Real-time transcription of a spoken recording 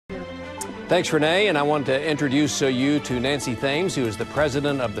Thanks, Renee, and I want to introduce you to Nancy Thames, who is the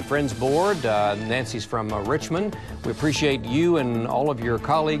president of the Friends Board. Nancy's from Richmond. We appreciate you and all of your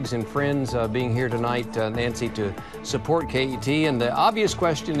colleagues and friends being here tonight, Nancy, to support KET. And the obvious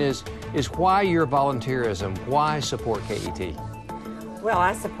question is why your volunteerism? Why support KET? Well,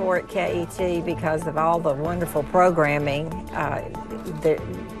 I support KET because of all the wonderful programming.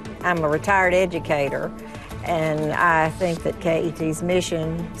 I'm a retired educator, and I think that KET's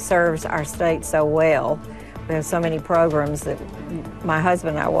mission serves our state so well. We have so many programs that my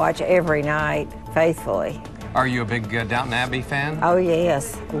husband and I watch every night faithfully. Are you a big Downton Abbey fan? Oh,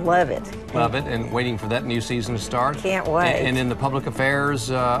 yes. Love it. Love it, and waiting for that new season to start. Can't wait. And in the public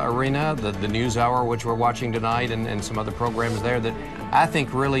affairs arena, the News Hour, which we're watching tonight, and some other programs there that I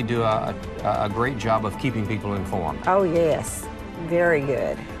think really do a great job of keeping people informed. Oh, yes. Very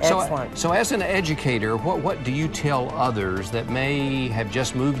good. Excellent. So as an educator, what do you tell others that may have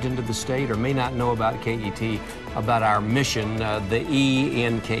just moved into the state or may not know about KET, about our mission, the E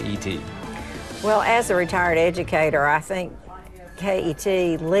in KET? Well, as a retired educator, I think KET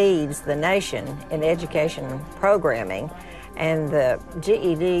leads the nation in education programming, and the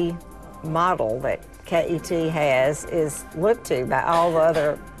GED model that KET has is looked to by all the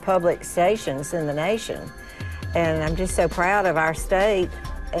other public stations in the nation. And I'm just so proud of our state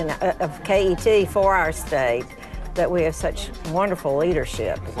and of KET for our state, that we have such wonderful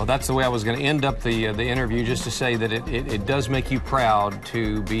leadership. Well, that's the way I was going to end up the interview, just to say that it does make you proud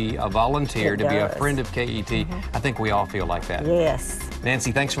to be a volunteer, to be a friend of KET. I think we all feel like that. Yes.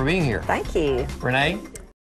 Nancy, thanks for being here. Thank you. Renee?